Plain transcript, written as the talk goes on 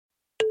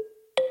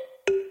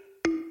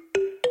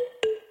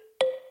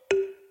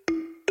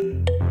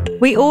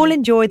We all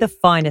enjoy the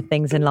finer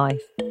things in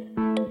life,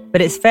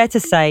 but it's fair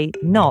to say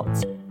not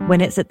when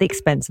it's at the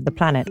expense of the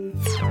planet.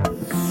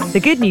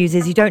 The good news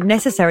is you don't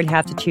necessarily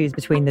have to choose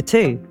between the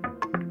two.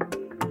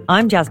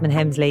 I'm Jasmine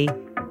Hemsley,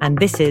 and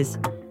this is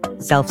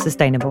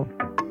Self-Sustainable.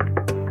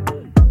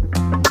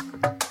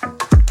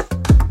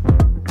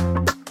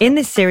 In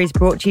this series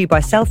brought to you by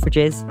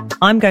Selfridges,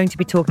 I'm going to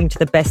be talking to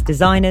the best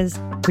designers,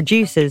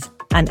 producers,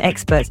 and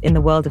experts in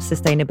the world of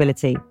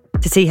sustainability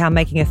to see how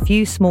making a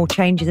few small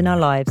changes in our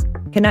lives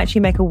can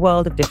actually make a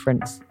world of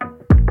difference.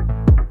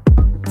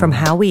 From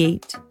how we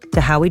eat,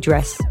 to how we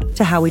dress,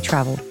 to how we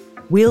travel,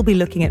 we'll be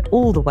looking at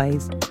all the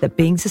ways that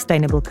being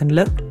sustainable can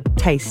look,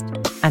 taste,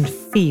 and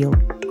feel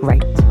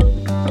great.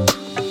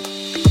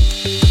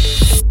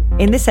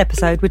 In this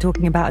episode, we're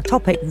talking about a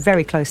topic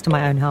very close to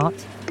my own heart: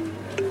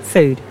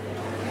 food.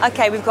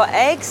 Okay, we've got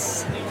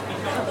eggs.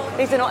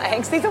 These are not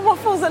eggs, these are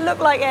waffles that look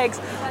like eggs.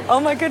 Oh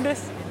my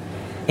goodness.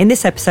 In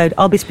this episode,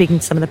 I'll be speaking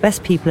to some of the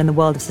best people in the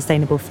world of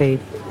sustainable food,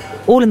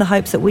 all in the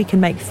hopes that we can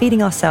make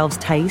feeding ourselves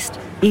taste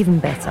even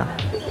better.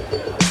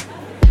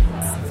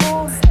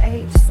 12,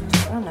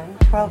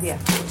 14.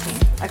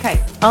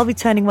 Okay, I'll be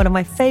turning one of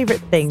my favourite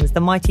things,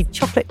 the mighty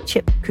chocolate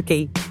chip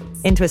cookie,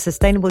 into a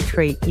sustainable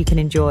treat you can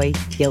enjoy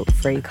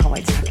guilt-free. Can't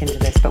wait to tuck into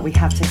this, but we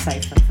have to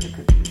save some for the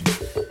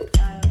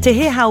cookies. To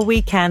hear how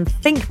we can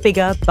think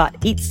bigger but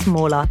eat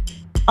smaller,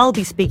 I'll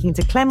be speaking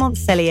to Clément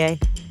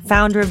Cellier,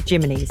 founder of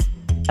Jiminy's,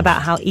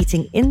 about how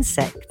eating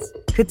insects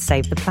could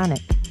save the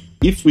planet.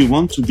 If we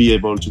want to be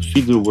able to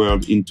feed the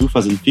world in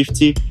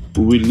 2050,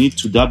 we will need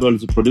to double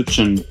the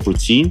production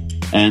protein,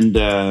 and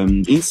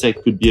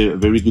insect could be a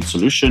very good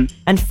solution.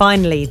 And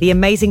finally, the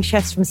amazing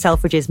chefs from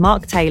Selfridges,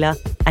 Mark Taylor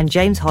and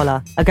James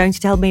Holler, are going to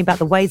tell me about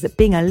the ways that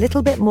being a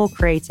little bit more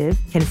creative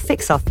can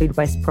fix our food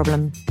waste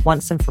problem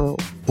once and for all.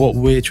 What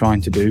we're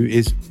trying to do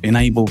is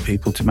enable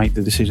people to make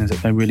the decisions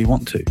that they really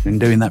want to. And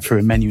doing that through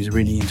a menu is a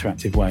really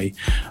interactive way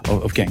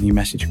of getting your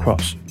message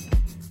across.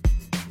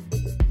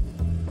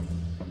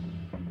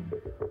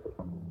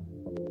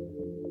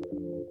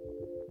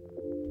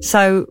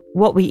 So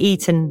what we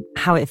eat and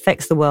how it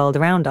affects the world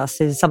around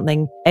us is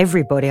something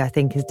everybody, I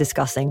think, is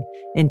discussing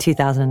in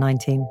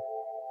 2019.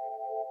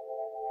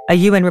 A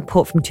UN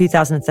report from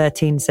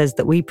 2013 says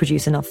that we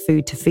produce enough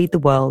food to feed the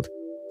world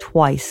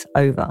twice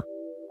over.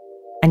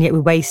 And yet we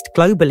waste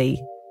globally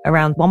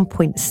around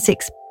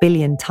 1.6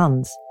 billion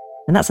tonnes.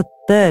 And that's a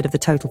third of the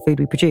total food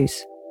we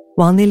produce,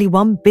 while nearly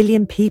 1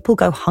 billion people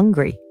go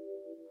hungry.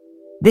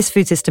 This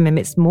food system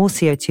emits more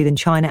CO2 than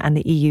China and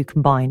the EU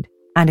combined,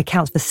 and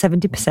accounts for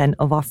 70%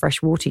 of our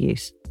fresh water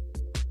use.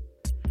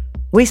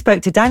 We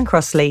spoke to Dan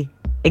Crossley,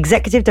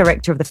 Executive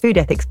Director of the Food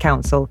Ethics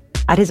Council,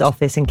 at his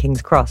office in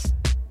King's Cross.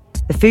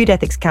 The Food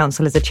Ethics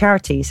Council is a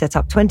charity set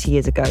up 20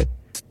 years ago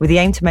with the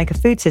aim to make a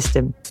food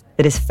system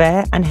that is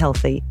fair and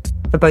healthy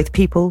for both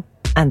people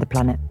and the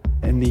planet.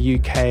 In the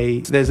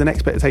UK, there's an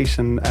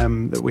expectation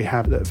that we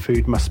have that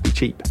food must be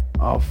cheap.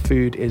 Our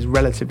food is,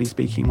 relatively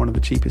speaking, one of the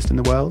cheapest in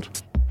the world.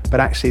 But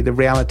actually, the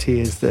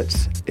reality is that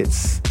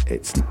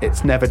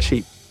it's never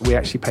cheap. We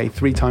actually pay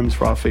 3 times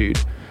for our food.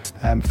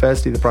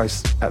 Firstly, the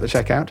price at the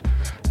checkout.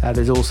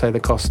 There's also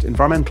the cost,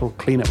 environmental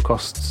cleanup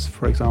costs,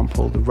 for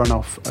example, the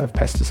runoff of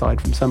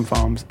pesticide from some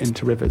farms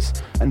into rivers.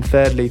 And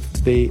thirdly,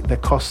 the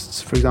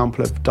costs, for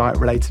example, of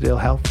diet-related ill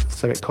health.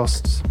 So it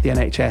costs the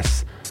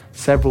NHS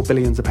several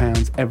billions of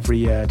pounds every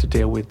year to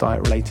deal with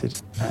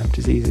diet-related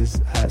diseases.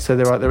 So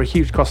there are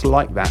huge costs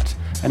like that.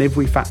 And if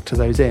we factor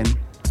those in,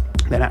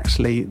 then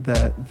actually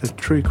the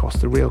true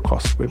cost, the real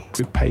cost we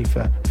pay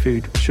for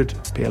food should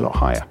be a lot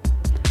higher.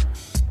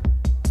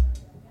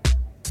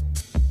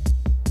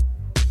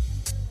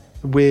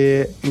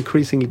 We're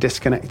increasingly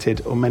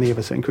disconnected, or many of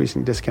us are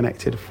increasingly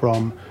disconnected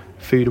from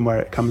food and where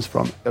it comes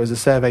from. There was a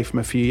survey from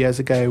a few years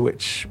ago,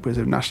 which was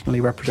a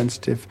nationally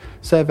representative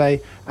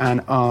survey,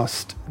 and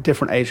asked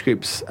different age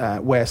groups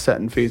where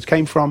certain foods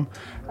came from.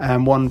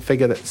 And one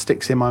figure that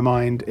sticks in my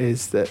mind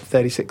is that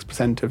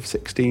 36% of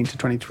 16 to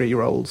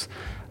 23-year-olds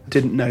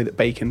didn't know that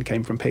bacon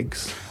came from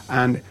pigs.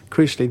 And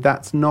crucially,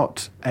 that's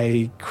not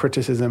a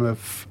criticism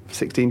of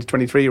 16 to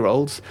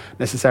 23-year-olds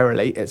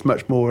necessarily. It's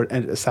much more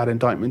a sad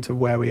indictment of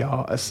where we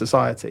are as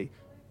society.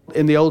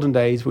 In the olden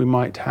days, we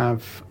might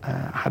have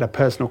had a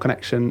personal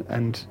connection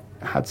and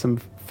had some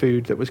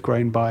food that was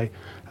grown by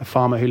a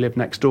farmer who lived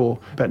next door.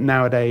 But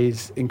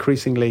nowadays,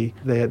 increasingly,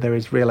 there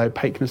is real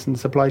opaqueness in the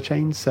supply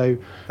chain. So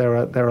there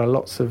are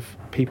lots of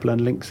people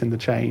and links in the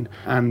chain,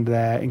 and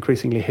they're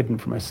increasingly hidden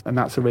from us. And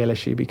that's a real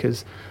issue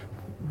because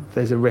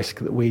there's a risk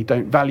that we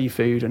don't value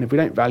food. And if we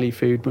don't value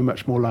food, we're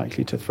much more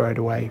likely to throw it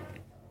away.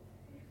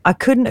 I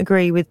couldn't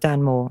agree with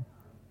Dan more.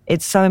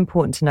 It's so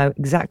important to know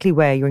exactly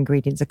where your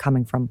ingredients are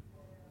coming from.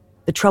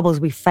 The troubles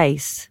we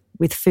face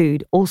with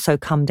food also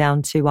come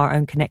down to our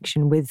own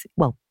connection with,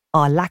 well,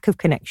 our lack of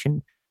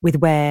connection with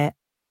where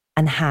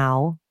and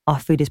how our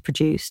food is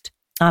produced.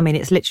 I mean,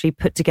 it's literally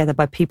put together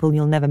by people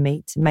you'll never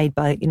meet, made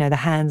by, the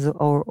hands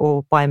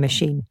or by a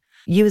machine.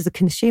 You as the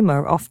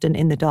consumer are often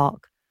in the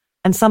dark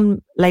And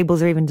some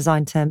labels are even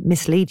designed to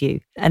mislead you.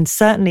 And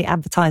certainly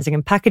advertising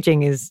and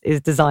packaging is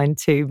designed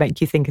to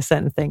make you think of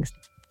certain things.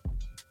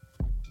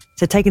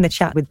 So taking the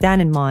chat with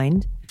Dan in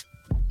mind,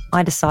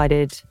 I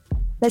decided,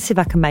 let's see if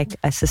I can make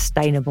a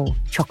sustainable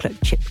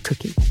chocolate chip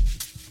cookie.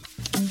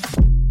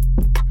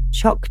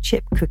 Choc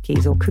chip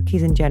cookies, or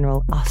cookies in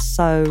general, are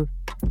so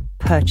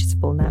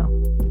purchasable now.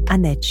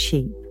 And they're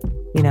cheap,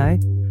 you know?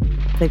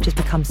 They've just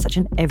become such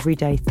an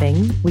everyday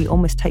thing we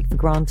almost take for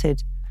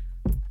granted.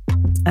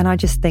 And I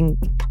just think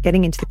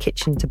getting into the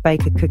kitchen to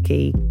bake a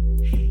cookie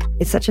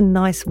is such a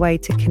nice way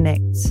to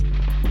connect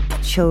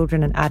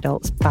children and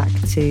adults back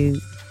to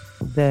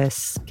the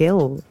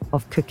skill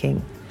of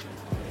cooking.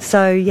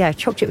 So yeah,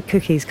 choc chip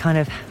cookies kind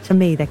of, for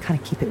me, they kind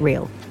of keep it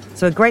real.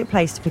 So a great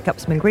place to pick up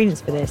some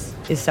ingredients for this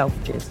is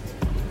Selfridges.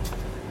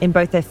 In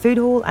both their food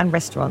hall and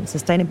restaurant,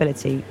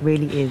 sustainability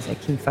really is a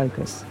key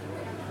focus.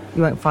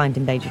 You won't find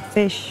endangered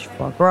fish,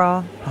 foie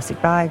gras,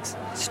 plastic bags,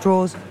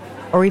 straws,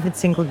 or even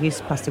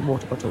single-use plastic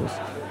water bottles.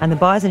 And the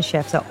buyers and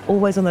chefs are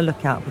always on the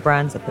lookout for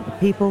brands that put the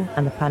people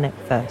and the planet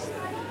first.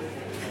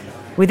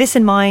 With this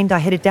in mind, I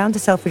headed down to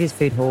Selfridges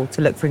Food Hall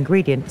to look for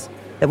ingredients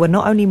that were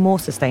not only more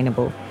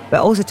sustainable, but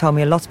also told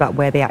me a lot about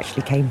where they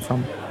actually came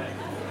from.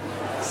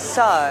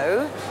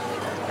 So,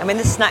 I'm in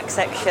the snack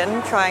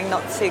section, trying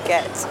not to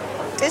get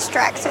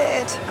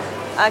distracted.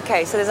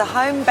 Okay, so there's a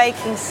home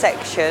baking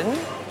section.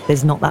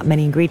 There's not that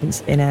many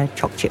ingredients in a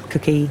choc chip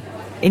cookie.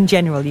 In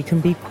general, you can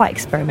be quite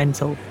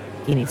experimental.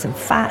 You need some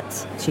fat,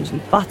 it's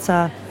usually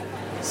butter.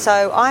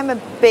 So I'm a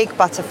big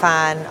butter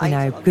fan. You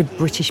know, good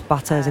British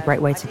butter is a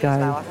great way to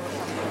go.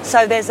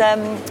 So there's a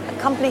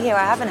company here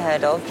I haven't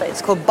heard of, but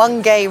it's called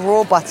Bungay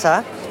Raw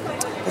Butter.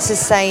 This is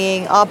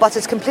saying our butter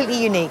is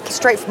completely unique,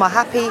 straight from our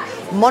happy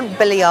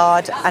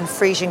Montbéliard and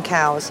Frisian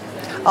cows.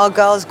 Our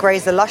girls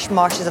graze the lush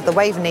marshes of the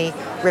Waveney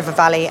River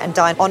Valley and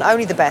dine on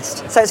only the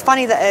best. So it's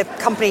funny that a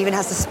company even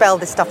has to spell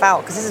this stuff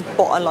out, because this is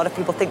what a lot of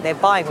people think they're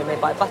buying when they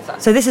buy butter.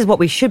 So this is what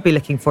we should be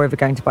looking for if we're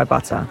going to buy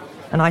butter,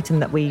 an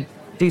item that we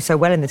do so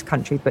well in this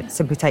country but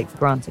simply take for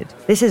granted.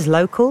 This is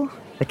local,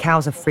 the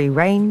cows are free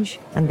range,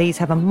 and these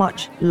have a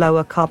much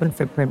lower carbon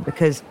footprint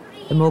because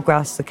the more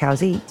grass the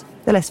cows eat,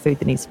 the less food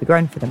that needs to be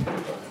grown for them.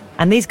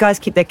 And these guys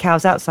keep their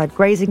cows outside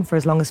grazing for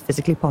as long as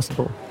physically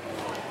possible.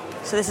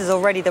 So this is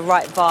already the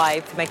right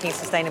vibe for making a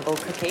sustainable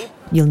cookie.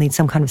 You'll need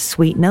some kind of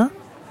sweetener.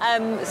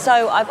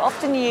 So I've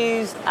often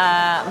used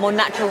more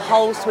natural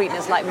whole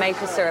sweeteners like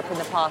maple syrup in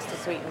the past to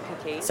sweeten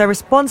cookies. So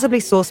responsibly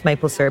sourced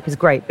maple syrup is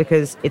great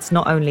because it's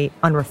not only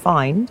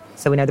unrefined,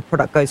 so we know the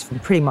product goes from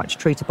pretty much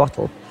tree to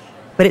bottle,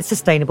 but it's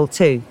sustainable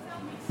too.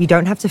 You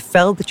don't have to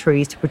fell the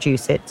trees to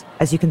produce it,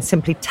 as you can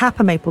simply tap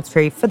a maple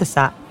tree for the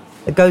sap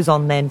that goes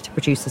on then to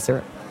produce the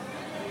syrup.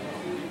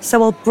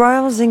 So while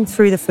browsing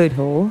through the food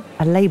hall,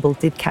 a label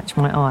did catch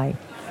my eye.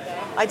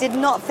 I did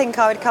not think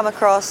I would come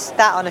across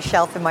that on a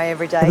shelf in my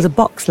everyday. There was a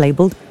box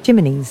labelled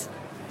Jiminy's.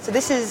 So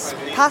this is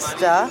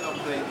pasta.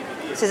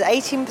 It says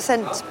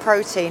 18%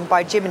 protein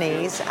by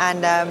Jiminy's,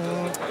 and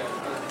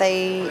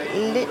they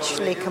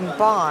literally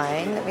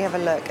combine, let me have a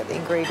look at the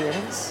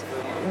ingredients,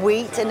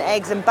 wheat and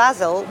eggs and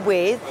basil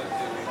with,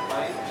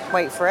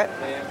 wait for it,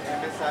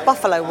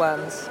 buffalo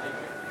worms.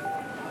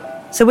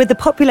 So with the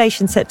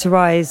population set to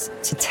rise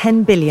to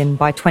 10 billion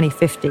by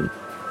 2050,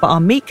 but our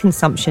meat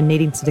consumption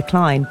needing to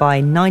decline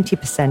by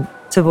 90%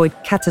 to avoid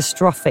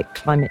catastrophic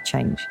climate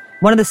change,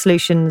 one of the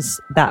solutions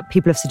that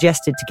people have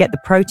suggested to get the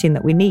protein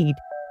that we need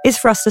is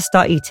for us to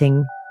start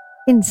eating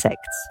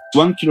insects.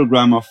 1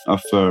 kilogram of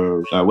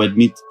red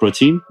meat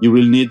protein, you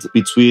will need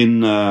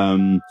between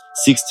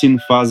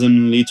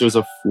 16,000 liters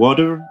of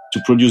water.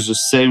 To produce the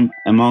same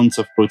amount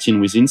of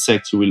protein with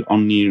insects, you will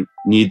only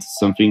need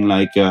something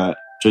like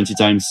 20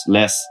 times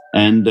less.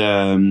 And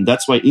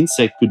that's why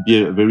insect could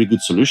be a very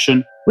good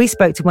solution. We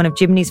spoke to one of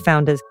Jiminy's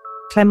founders,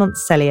 Clément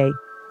Cellier.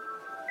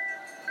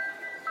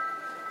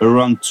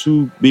 Around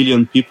 2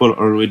 billion people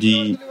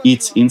already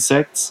eat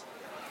insects.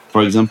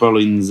 For example,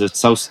 in the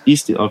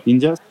southeast of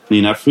India,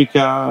 in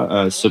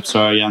Africa,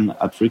 sub-Saharan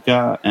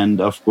Africa,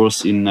 and of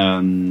course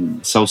in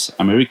South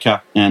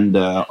America. And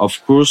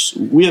of course,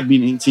 we have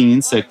been eating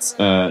insects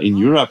in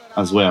Europe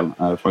as well.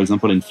 For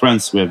example, in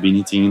France, we have been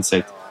eating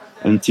insects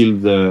until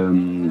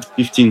the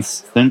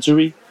 15th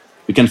century.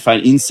 You can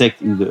find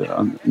insect in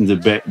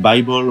the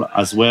Bible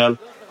as well.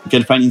 You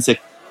can find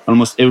insect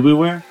almost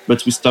everywhere,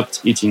 but we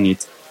stopped eating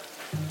it.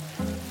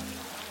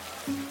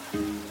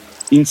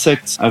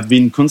 Insects have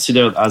been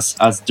considered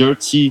as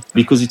dirty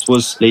because it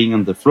was laying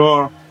on the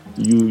floor.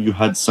 You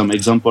had some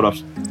example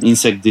of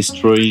insect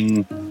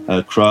destroying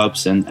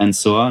crops and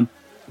so on.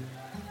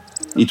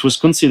 It was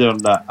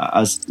considered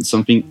as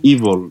something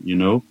evil, you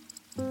know.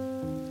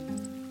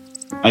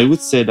 I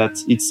would say that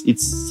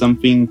it's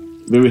something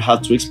very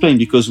hard to explain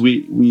because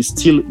we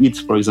still eat,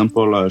 for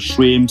example,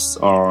 shrimps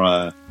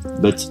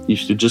but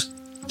if you just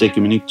take a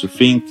minute to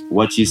think,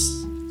 what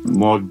is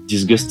more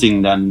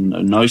disgusting than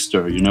an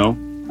oyster, you know?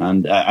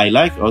 And I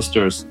like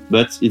oysters,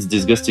 but it's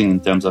disgusting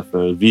in terms of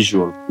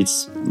visual.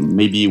 It's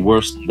maybe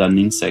worse than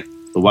insect.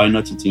 So why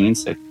not eating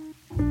insect?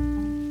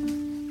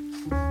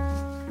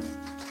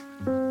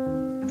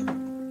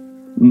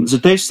 The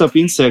taste of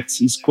insects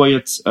is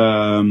quite,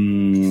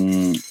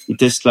 it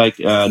tastes like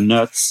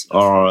nuts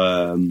or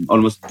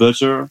almost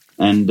butter,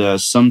 and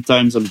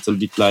sometimes a little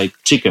bit like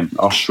chicken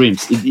or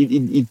shrimps.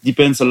 It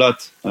depends a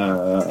lot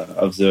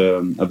of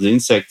the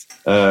insect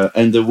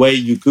and the way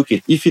you cook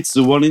it. If it's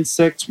the one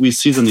insect, we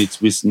season it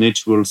with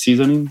natural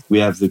seasoning. We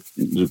have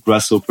the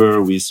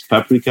grasshopper with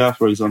paprika,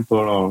 for example,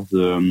 or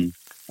the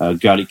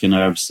garlic and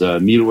herbs,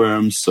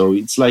 mealworms. So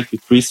it's like a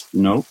crisp,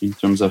 in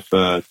terms of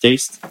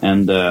taste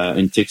and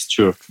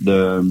texture.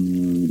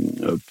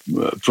 The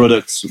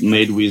products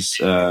made with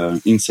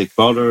insect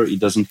powder, it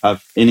doesn't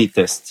have any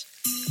taste.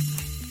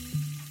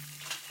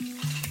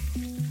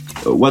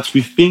 What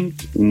we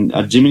think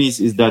at Geminis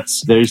is that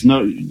there is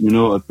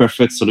no, a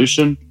perfect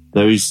solution.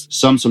 There is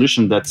some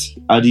solution that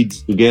added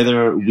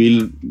together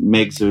will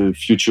make the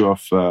future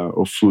of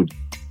food.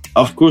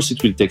 Of course,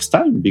 it will take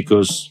time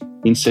because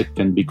insect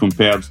can be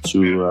compared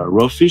to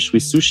raw fish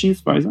with sushi,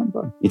 for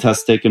example. It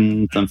has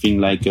taken something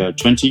like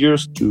 20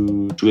 years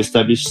to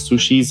establish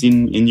sushis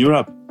in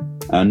Europe.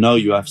 Now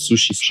you have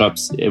sushi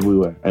shops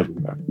everywhere.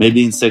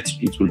 Maybe insects,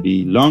 it will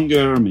be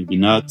longer, maybe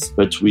not,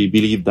 but we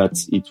believe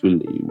that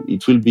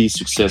it will be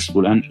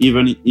successful. And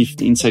even if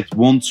insect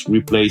won't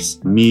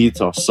replace meat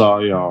or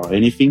soy or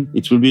anything,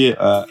 it will be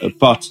a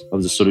part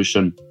of the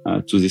solution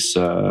to this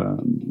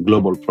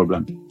global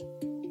problem.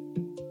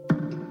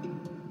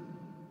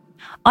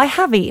 I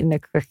have eaten a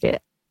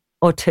cricket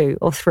or two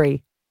or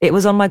three. It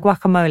was on my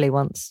guacamole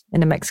once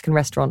in a Mexican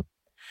restaurant.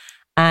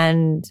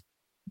 And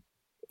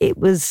it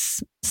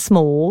was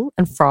small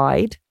and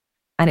fried,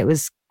 and it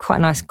was quite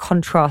a nice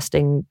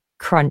contrasting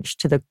crunch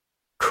to the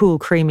cool,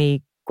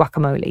 creamy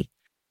guacamole.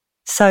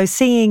 So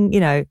seeing,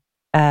 the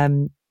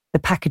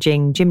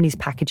packaging, Geminis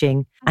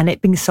packaging, and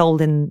it being sold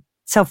in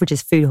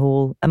Selfridges food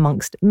hall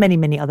amongst many,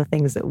 many other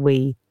things that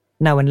we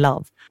know and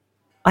love,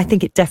 I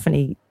think it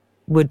definitely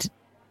would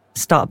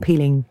start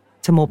appealing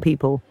to more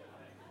people.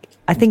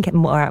 I think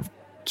more out of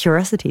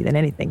curiosity than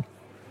anything.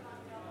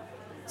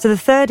 So the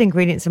third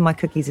ingredient in my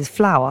cookies is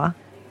flour,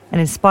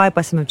 and inspired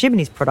by some of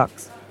Geminis'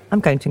 products,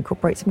 I'm going to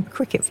incorporate some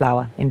cricket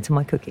flour into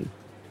my cookie.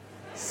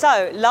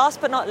 So,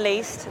 last but not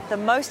least, the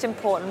most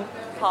important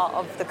part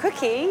of the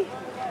cookie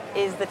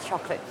is the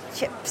chocolate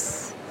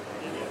chips.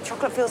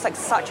 Chocolate feels like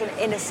such an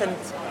innocent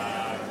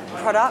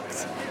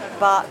product,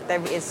 but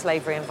there is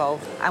slavery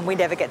involved, and we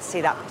never get to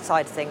see that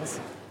side of things.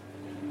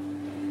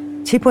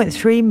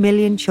 2.3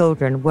 million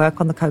children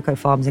work on the cocoa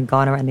farms in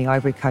Ghana and the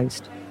Ivory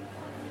Coast.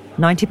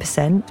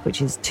 90%,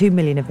 which is 2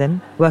 million of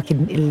them, work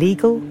in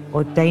illegal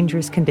or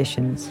dangerous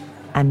conditions,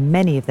 and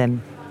many of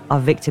them are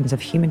victims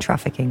of human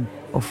trafficking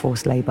or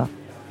forced labour.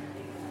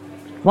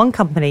 One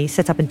company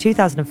set up in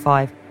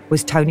 2005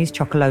 was Tony's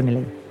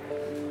Chocolonely,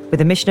 with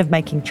a mission of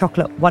making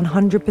chocolate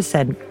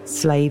 100%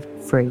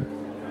 slave-free.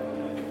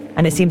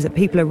 And it seems that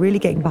people are really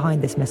getting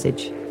behind this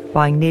message,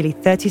 buying nearly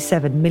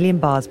 37 million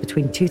bars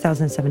between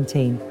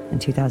 2017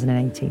 and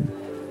 2018.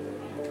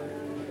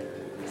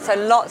 So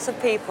lots of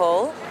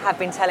people have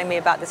been telling me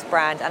about this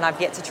brand, and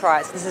I've yet to try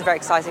it, so this is very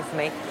exciting for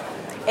me.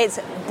 It's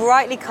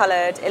brightly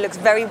coloured, it looks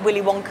very Willy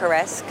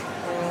Wonka-esque.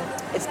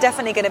 It's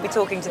definitely going to be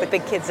talking to the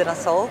big kids in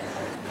us all.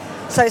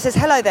 So it says,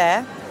 hello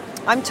there,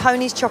 I'm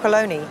Tony's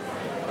Chocolonely.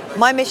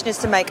 My mission is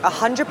to make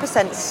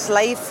 100%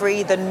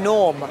 slave-free the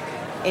norm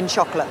in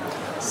chocolate.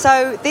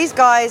 So these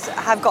guys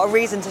have got a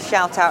reason to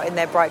shout out in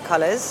their bright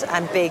colours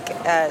and big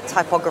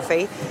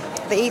typography.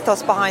 The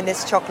ethos behind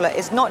this chocolate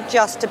is not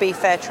just to be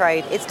fair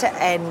trade, it's to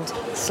end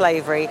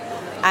slavery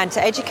and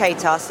to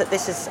educate us that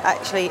this is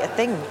actually a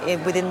thing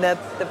within the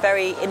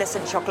very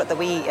innocent chocolate that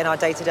we eat in our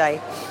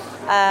day-to-day.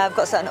 I've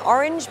got an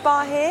orange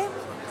bar here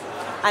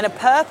and a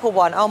purple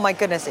one. Oh my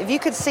goodness, if you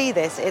could see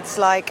this, it's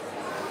like,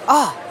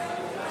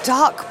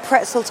 dark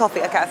pretzel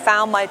toffee. Okay, I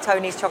found my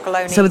Tony's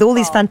Chocolonely. So with all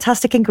these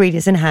fantastic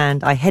ingredients in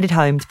hand, I headed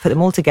home to put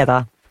them all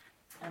together.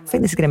 I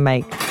think this is going to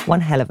make one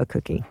hell of a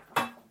cookie.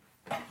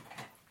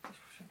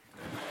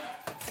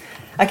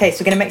 Okay,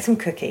 so we're going to make some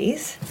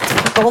cookies.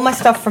 I've got all my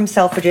stuff from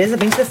Selfridges. I've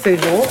been to the food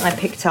hall and I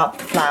picked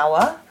up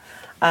flour.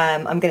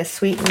 I'm going to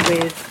sweeten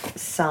with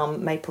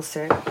some maple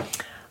syrup.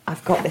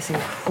 I've got this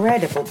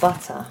incredible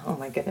butter. Oh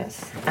my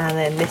goodness. And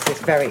then this is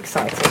very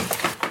exciting.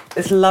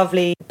 This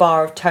lovely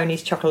bar of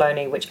Tony's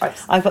Chocolonely, which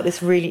I've got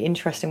this really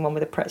interesting one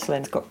with a pretzel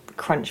in. It's got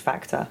crunch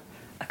factor.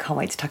 I can't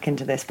wait to tuck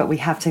into this, but we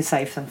have to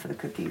save some for the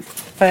cookies.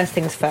 First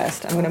things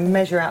first, I'm going to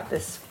measure out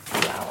this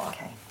flour.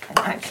 Okay, and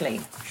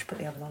actually, I should put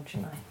the oven on,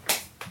 shouldn't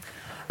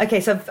I?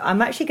 Okay, so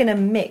I'm actually going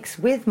to mix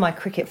with my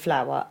cricket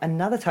flour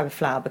another type of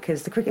flour,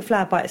 because the cricket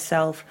flour by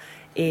itself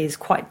is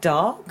quite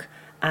dark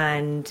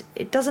and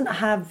it doesn't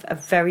have a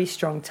very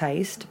strong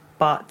taste,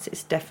 but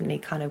it's definitely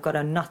kind of got a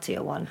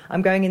nuttier one.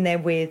 I'm going in there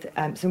with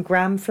some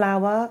gram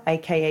flour,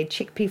 aka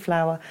chickpea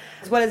flour,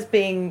 as well as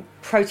being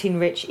protein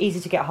rich, easy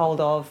to get hold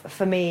of.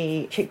 For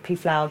me, chickpea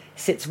flour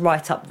sits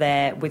right up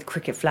there with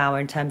cricket flour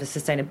in terms of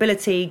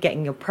sustainability,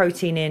 getting your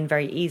protein in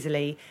very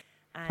easily.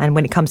 And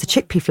when it comes to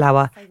chickpea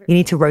flour, you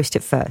need to roast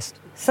it first.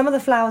 Some of the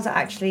flours are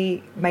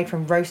actually made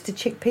from roasted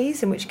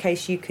chickpeas, in which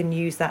case you can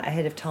use that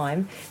ahead of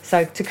time.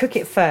 So to cook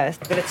it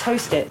first, I'm going to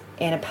toast it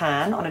in a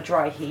pan on a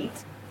dry heat.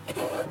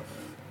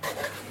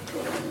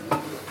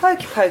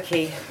 Pokey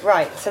pokey.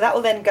 Right, so that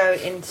will then go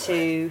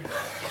into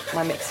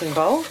my mixing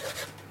bowl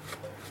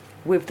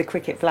with the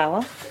cricket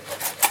flour.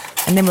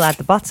 And then we'll add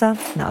the butter.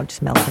 That'll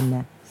just melt in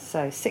there.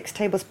 So 6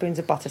 tablespoons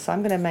of butter. So I'm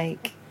going to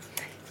make,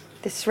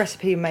 this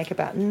recipe will make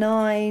about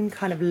 9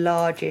 kind of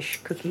largish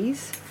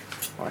cookies.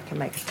 Or I can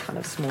make a ton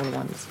of smaller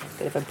ones.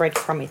 Bit of a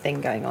breadcrumby thing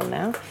going on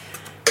now.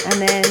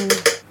 And then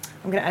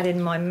I'm going to add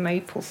in my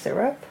maple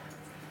syrup.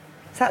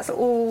 So that's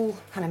all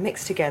kind of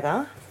mixed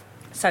together.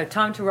 So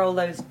time to roll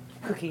those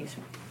cookies.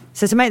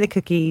 So to make the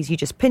cookies, you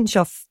just pinch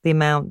off the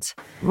amount,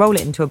 roll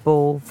it into a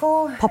ball,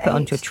 pop it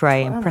onto a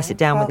tray and press it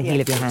down with the heel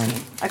of your hand.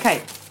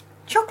 Okay,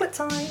 chocolate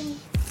time.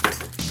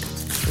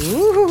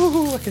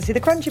 Ooh, I can see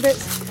the crunchy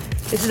bits.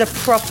 This is a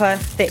proper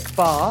thick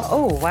bar.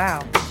 Oh,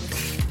 wow.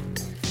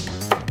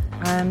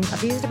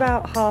 I've used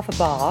about half a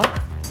bar,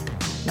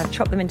 and I've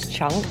chopped them into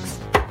chunks.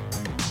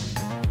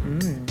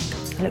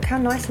 Look how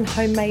nice and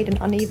homemade and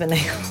uneven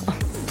they are.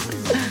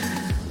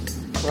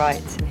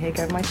 Right, and here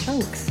go my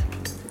chunks.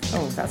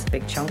 Oh, that's a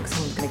big chunk,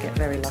 so I'm going to get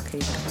very lucky.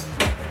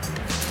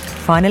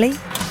 Finally,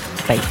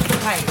 bake.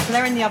 Okay, so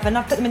they're in the oven.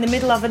 I've put them in the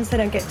middle oven so they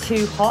don't get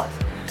too hot.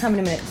 How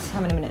many minutes?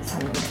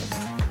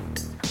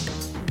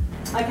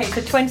 Okay,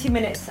 so 20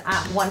 minutes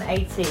at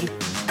 180,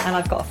 and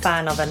I've got a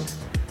fan oven.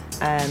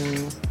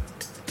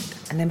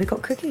 And then we've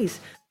got cookies.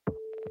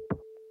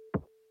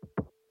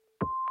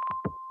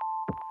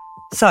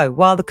 So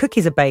while the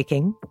cookies are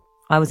baking,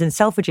 I was in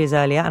Selfridges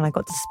earlier and I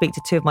got to speak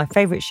to 2 of my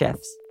favourite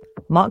chefs,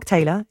 Mark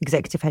Taylor,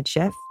 executive head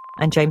chef,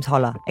 and James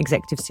Holler,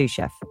 executive sous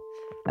chef,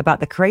 about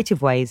the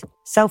creative ways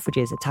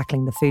Selfridges are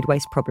tackling the food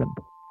waste problem.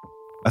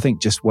 I think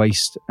just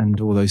waste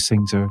and all those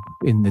things are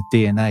in the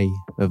DNA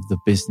of the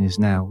business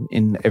now,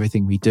 in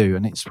everything we do.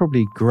 And it's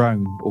probably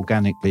grown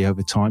organically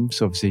over time.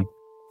 So obviously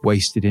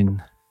Wasted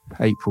in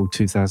April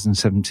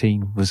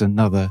 2017 was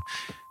another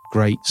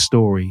great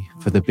story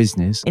for the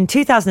business. In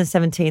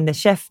 2017, the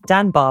chef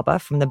Dan Barber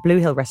from the Blue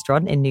Hill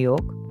restaurant in New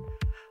York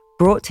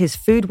brought his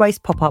food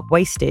waste pop-up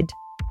Wasted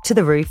to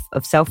the roof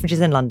of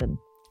Selfridges in London,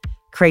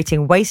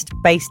 creating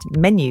waste-based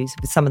menus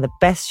with some of the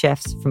best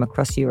chefs from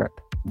across Europe.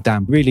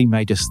 Dan really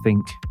made us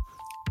think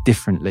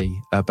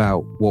differently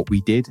about what we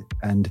did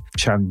and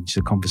challenge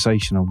the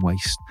conversation on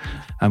waste.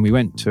 And we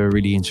went to a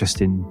really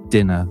interesting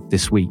dinner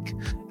this week,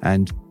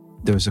 and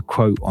there was a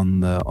quote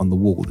on the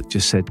wall that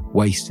just said,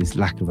 "Waste is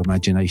lack of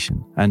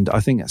imagination." And I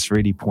think that's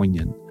really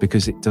poignant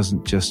because it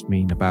doesn't just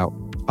mean about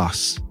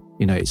us.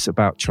 You know, it's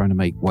about trying to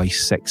make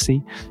waste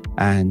sexy.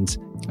 And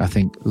I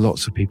think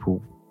lots of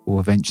people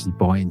will eventually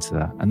buy into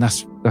that. And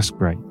that's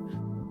great.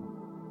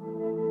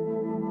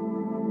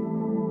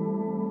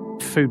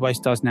 Food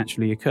waste does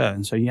naturally occur,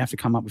 and so you have to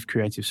come up with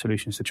creative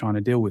solutions to trying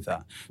to deal with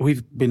that.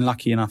 We've been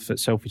lucky enough at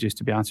Selfridges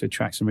to be able to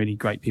attract some really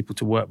great people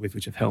to work with,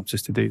 which have helped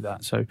us to do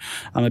that. So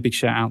a big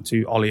shout out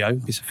to Olio.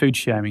 It's a food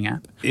sharing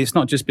app. It's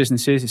not just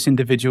businesses, it's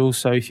individuals.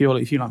 So if you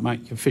like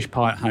make a fish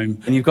pie at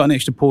home and you've got an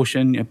extra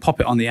portion, you pop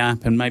it on the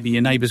app, and maybe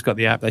your neighbour's got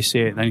the app, they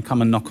see it, they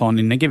come and knock on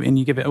and they give it, and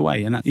you give it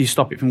away, and you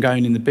stop it from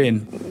going in the bin.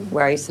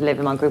 Where I used to live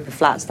in my group of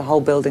flats, the whole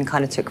building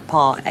kind of took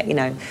apart,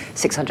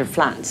 600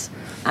 flats.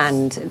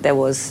 And there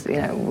was,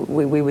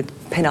 we would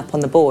pin up on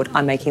the board,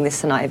 "I'm making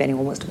this tonight if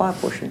anyone wants to buy a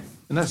portion."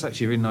 And that's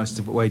actually a really nice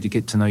way to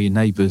get to know your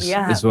neighbours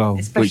as well.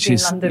 Especially which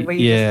is, in London, where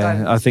you just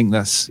don't. I think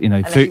that's,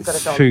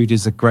 food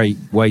is a great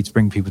way to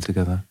bring people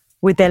together.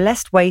 With their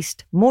Less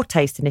Waste, More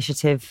Taste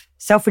initiative,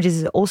 Selfridges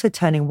is also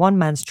turning one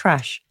man's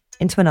trash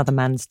into another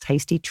man's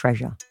tasty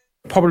treasure.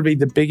 Probably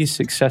the biggest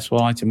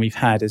successful item we've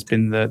had has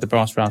been the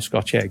Brass Rail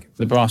Scotch Egg.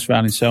 The Brass Rail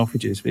in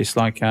Selfridges, it's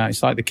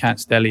like the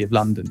Cat's Deli of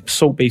London.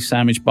 Salt beef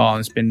sandwich bar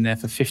has been there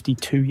for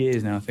 52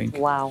 years now, I think.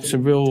 Wow. It's a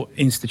real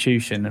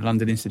institution, a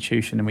London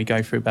institution, and we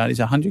go through about, is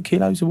it 100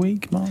 kilos a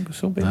week, Mark, of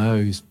salt beef? No,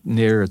 it's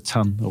near a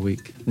ton a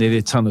week. Nearly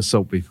a ton of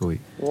salt beef a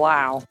week.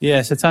 Wow. Yeah,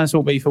 it's a ton of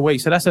salt beef a week.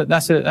 So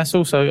that's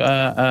also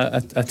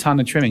a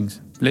ton of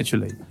trimmings.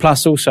 Literally.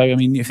 Plus also,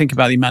 you think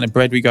about the amount of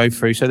bread we go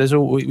through, so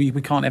we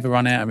can't ever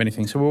run out of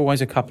anything. So we're always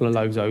a couple of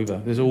loaves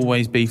over. There's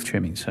always beef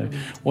trimmings. So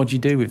what do you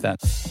do with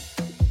that?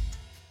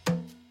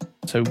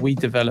 So we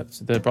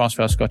developed the Brass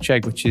Rail Scotch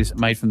Egg, which is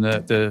made from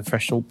the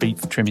fresh salt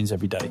beef trimmings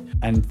every day.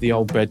 And the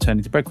old bread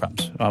turned into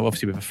breadcrumbs.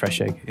 Obviously with a fresh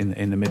egg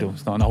in the middle.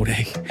 It's not an old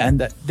egg. And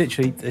that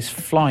literally is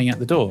flying out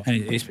the door. And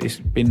it's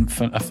been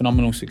a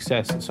phenomenal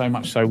success. So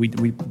much so we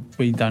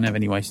don't have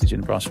any wastage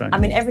in the Brass Rail.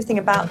 Everything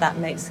about that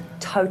makes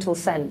total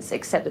sense,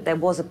 except that there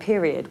was a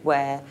period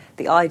where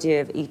the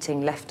idea of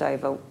eating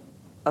leftover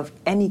of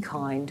any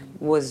kind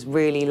was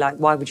really like,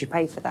 why would you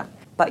pay for that?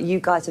 But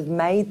you guys have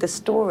made the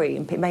story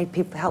and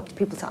helped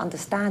people to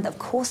understand. Of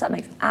course, that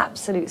makes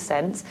absolute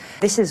sense.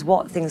 This is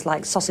what things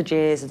like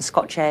sausages and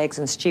Scotch eggs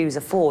and stews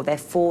are for. They're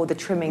for the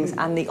trimmings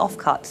and the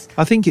offcuts.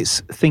 I think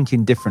it's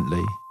thinking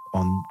differently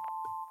on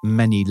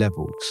many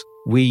levels.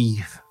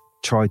 We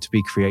tried to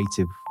be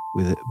creative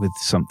with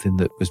something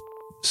that was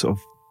sort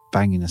of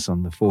banging us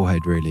on the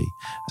forehead, really.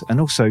 And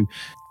also,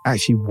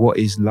 actually, what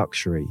is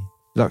luxury?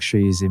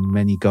 Luxury is in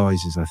many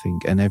guises, I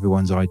think, and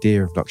everyone's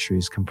idea of luxury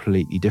is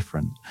completely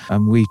different.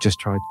 And we've just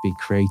tried to be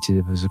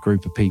creative as a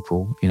group of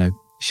people. You know,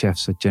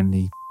 chefs are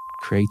generally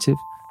creative.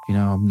 You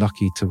know, I'm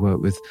lucky to work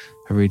with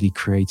a really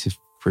creative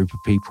group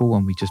of people,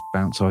 and we just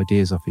bounce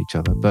ideas off each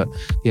other. But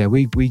yeah,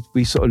 we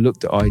sort of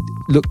looked at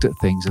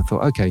things and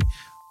thought, okay,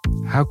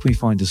 how can we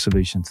find a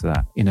solution to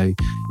that? You know,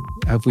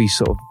 have we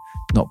sort of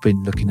not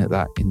been looking at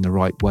that in the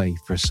right way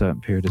for a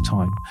certain period of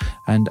time?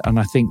 And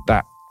I think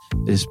that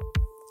is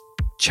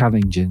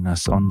challenging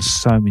us on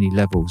so many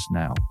levels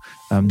now,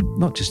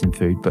 not just in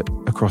food, but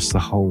across the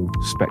whole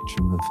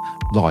spectrum of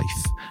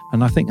life.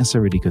 And I think that's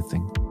a really good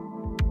thing.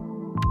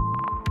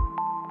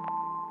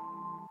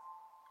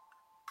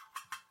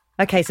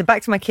 Okay, so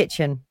back to my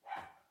kitchen.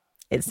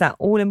 It's that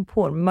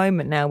all-important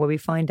moment now where we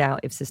find out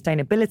if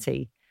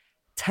sustainability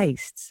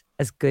tastes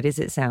as good as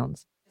it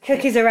sounds.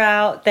 Cookies are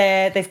out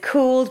there. They've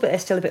cooled, but they're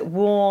still a bit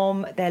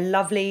warm. They're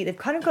lovely. They've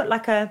kind of got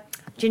like a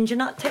ginger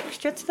nut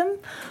texture to them,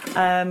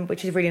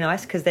 which is really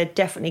nice because they're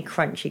definitely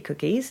crunchy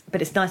cookies.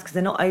 But it's nice because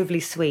they're not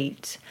overly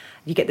sweet.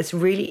 You get this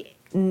really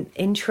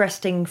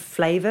interesting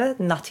flavour,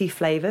 nutty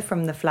flavour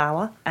from the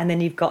flour. And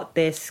then you've got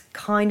this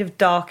kind of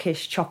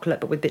darkish chocolate,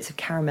 but with bits of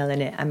caramel in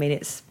it. I mean,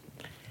 it's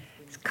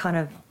kind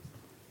of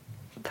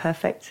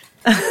perfect.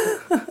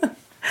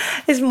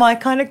 It's my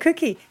kind of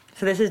cookie.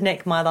 So this is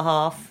Nick, my other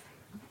half.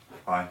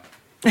 Hi.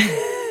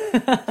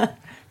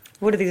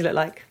 What do these look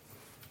like?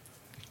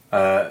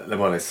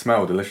 Well, they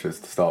smell delicious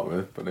to start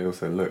with, but they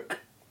also look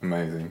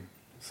amazing.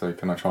 So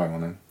can I try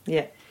one then?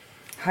 Yeah.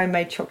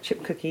 Homemade choc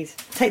chip cookies.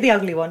 Take the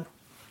ugly one.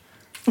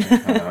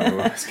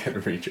 Let's get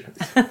the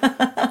rejects.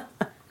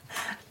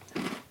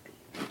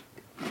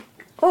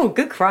 Oh,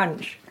 good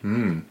crunch.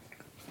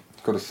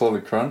 It's got a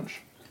solid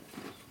crunch.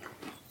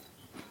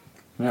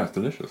 Yeah, it's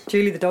delicious.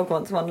 Julie the dog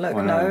wants one. Look,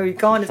 I no, know. you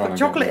can't. It's Trying got to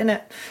chocolate get in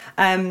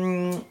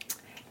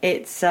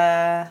it.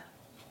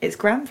 It's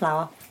gram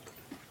flour.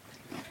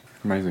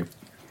 Amazing.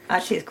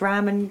 Actually, it's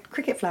gram and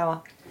cricket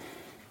flour.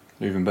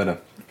 Even better.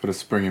 Put a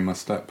spring in my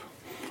step.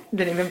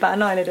 Didn't even bat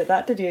an eyelid at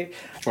that, did you?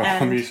 Well,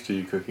 I'm used to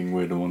you cooking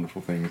weird and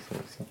wonderful things.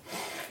 So.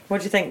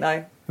 What do you think,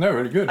 though? No,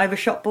 really good. Over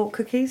shop bought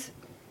cookies?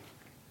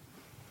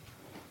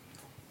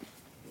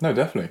 No,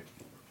 definitely.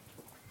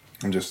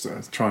 I'm just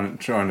trying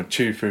to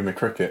chew through my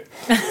cricket.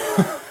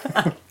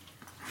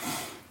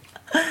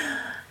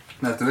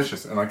 That's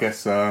delicious, and I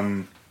guess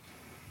a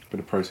bit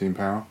of protein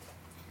power.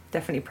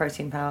 Definitely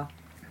protein power.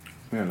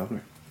 Yeah, lovely.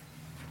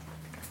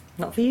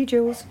 Not for you,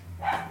 Jules.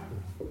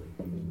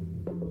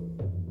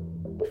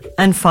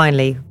 And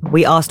finally,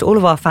 we asked all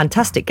of our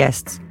fantastic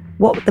guests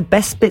what were the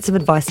best bits of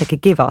advice they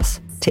could give us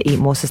to eat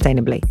more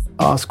sustainably.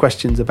 Ask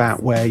questions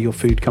about where your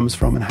food comes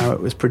from and how it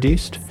was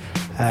produced.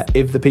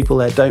 If the people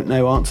there don't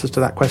know answers to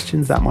that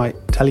questions, that might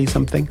tell you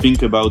something.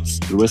 Think about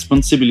the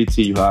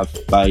responsibility you have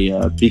by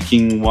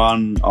picking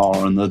one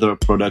or another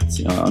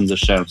product on the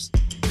shelves.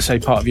 So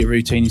part of your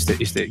routine is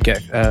to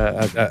get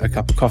a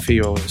cup of coffee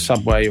or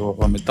Subway or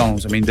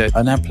McDonald's. I mean, there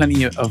are now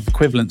plenty of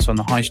equivalents on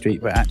the high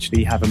street that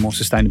actually have a more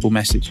sustainable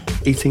message.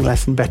 Eating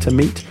less and better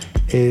meat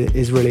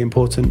is really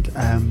important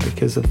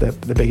because of the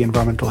big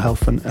environmental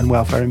health and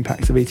welfare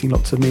impacts of eating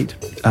lots of meat.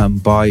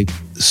 Buy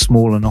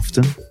small and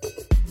often,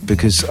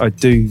 because I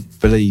do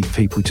believe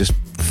people just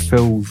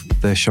fill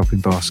their shopping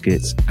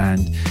baskets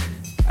and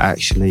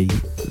actually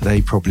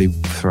they probably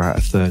throw out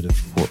a third of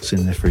what's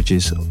in their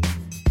fridges.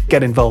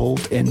 Get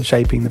involved in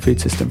shaping the food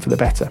system for the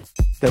better.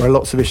 There are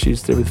lots of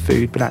issues to do with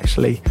food, but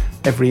actually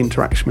every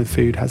interaction with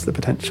food has the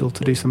potential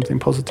to do something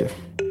positive.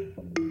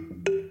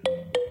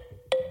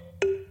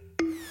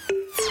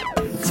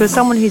 So as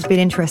someone who's been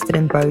interested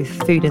in both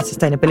food and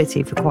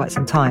sustainability for quite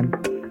some time,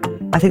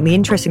 I think the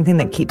interesting thing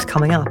that keeps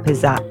coming up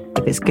is that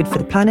if it's good for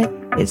the planet,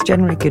 it's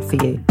generally good for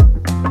you.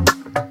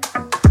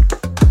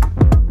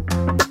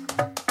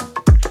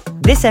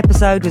 This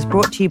episode was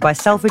brought to you by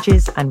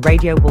Selfridges and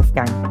Radio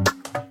Wolfgang.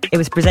 It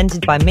was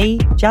presented by me,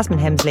 Jasmine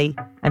Hemsley,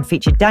 and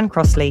featured Dan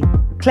Crossley,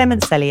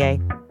 Clement Cellier,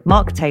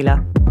 Mark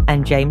Taylor,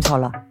 and James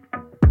Holler.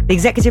 The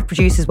executive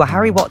producers were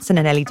Harry Watson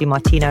and Ellie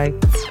DiMartino.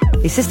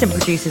 The assistant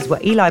producers were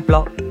Eli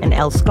Block and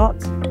Elle Scott.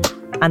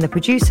 And the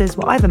producers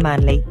were Ivan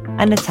Manley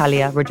and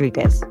Natalia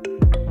Rodriguez.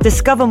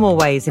 Discover more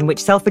ways in which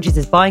Selfridges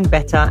is buying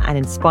better and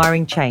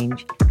inspiring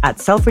change at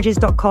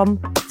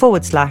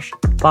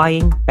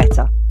selfridges.com/buying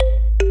better.